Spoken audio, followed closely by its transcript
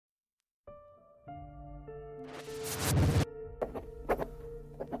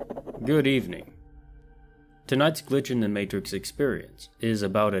Good evening. Tonight's Glitchinthematrix experience is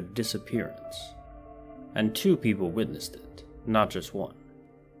about a disappearance, and 2 people witnessed it, not just 1.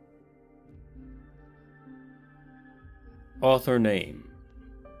 Author name: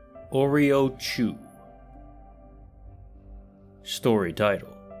 Oreo Chu. Story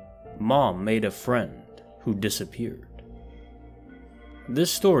title: Mom Made a Friend Who Disappeared.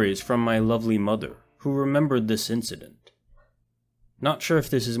 This story is from my lovely mother, who remembered this incident. Not sure if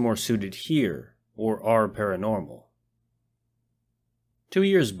this is more suited here or our paranormal. 2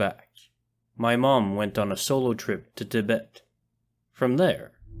 years back, my mom went on a solo trip to Tibet. From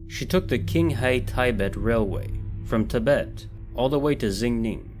there, she took the Qinghai-Tibet Railway from Tibet all the way to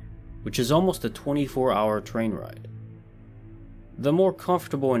Xingning, which is almost a 24-hour train ride. The more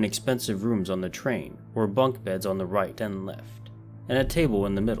comfortable and expensive rooms on the train were bunk beds on the right and left, and a table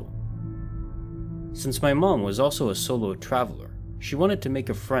in the middle. Since my mom was also a solo traveler, she wanted to make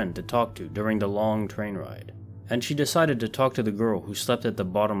a friend to talk to during the long train ride, and she decided to talk to the girl who slept at the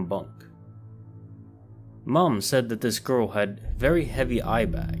bottom bunk. Mom said that this girl had very heavy eye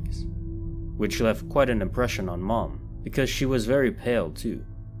bags, which left quite an impression on Mom because she was very pale too.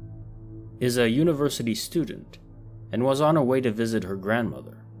 Is a university student and was on her way to visit her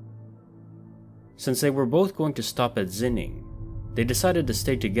grandmother. Since they were both going to stop at Xingning, they decided to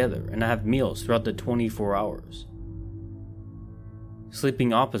stay together and have meals throughout the 24 hours.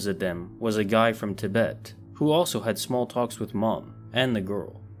 Sleeping opposite them was a guy from Tibet who also had small talks with Mom and the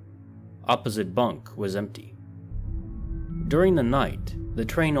girl. Opposite bunk was empty. During the night, the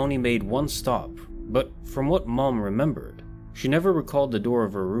train only made 1 stop, but from what Mom remembered, she never recalled the door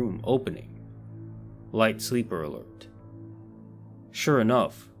of her room opening. Light sleeper alert. Sure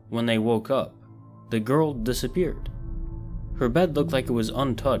enough, when they woke up, the girl disappeared. Her bed looked like it was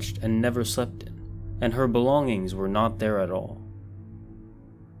untouched and never slept in, and her belongings were not there at all.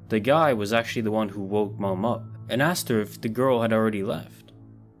 The guy was actually the one who woke Mom up and asked her if the girl had already left.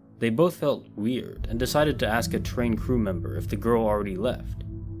 They both felt weird and decided to ask a train crew member if the girl already left.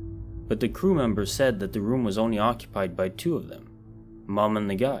 But the crew member said that the room was only occupied by 2 of them, Mom and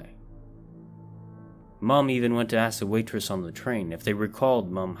the guy. Mom even went to ask the waitress on the train if they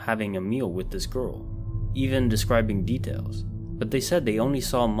recalled Mom having a meal with this girl, even describing details, but they said they only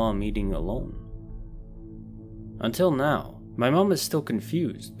saw Mom eating alone. Until now, my mom is still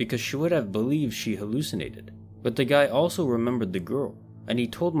confused because she would have believed she hallucinated, but the guy also remembered the girl, and he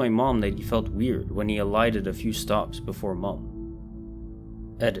told my mom that he felt weird when he alighted a few stops before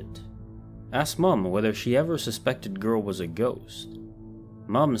Mom. Edit. Asked Mom whether she ever suspected girl was a ghost.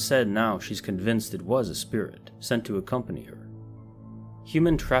 Mom said now she's convinced it was a spirit sent to accompany her.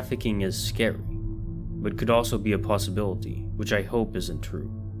 Human trafficking is scary, but could also be a possibility, which I hope isn't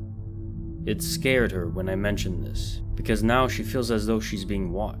true. It scared her when I mentioned this, because now she feels as though she's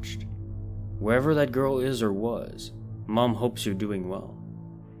being watched. Wherever that girl is or was, Mom hopes you're doing well.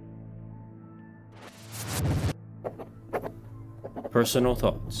 Personal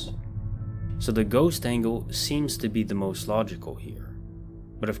thoughts. So the ghost angle seems to be the most logical here,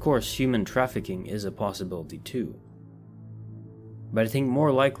 but of course human trafficking is a possibility too. But I think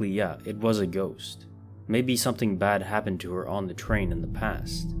more likely, yeah, it was a ghost. Maybe something bad happened to her on the train in the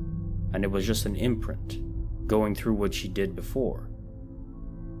past, and it was just an imprint, going through what she did before.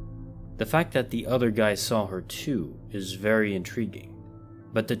 The fact that the other guy saw her too is very intriguing,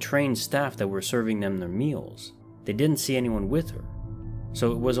 but the train staff that were serving them their meals, they didn't see anyone with her.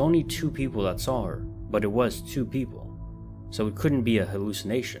 So it was only 2 people that saw her, but it was 2 people, so it couldn't be a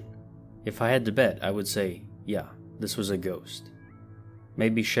hallucination. If I had to bet, I would say, yeah, this was a ghost.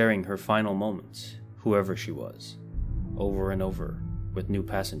 Maybe sharing her final moments, whoever she was, over and over with new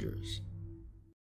passengers.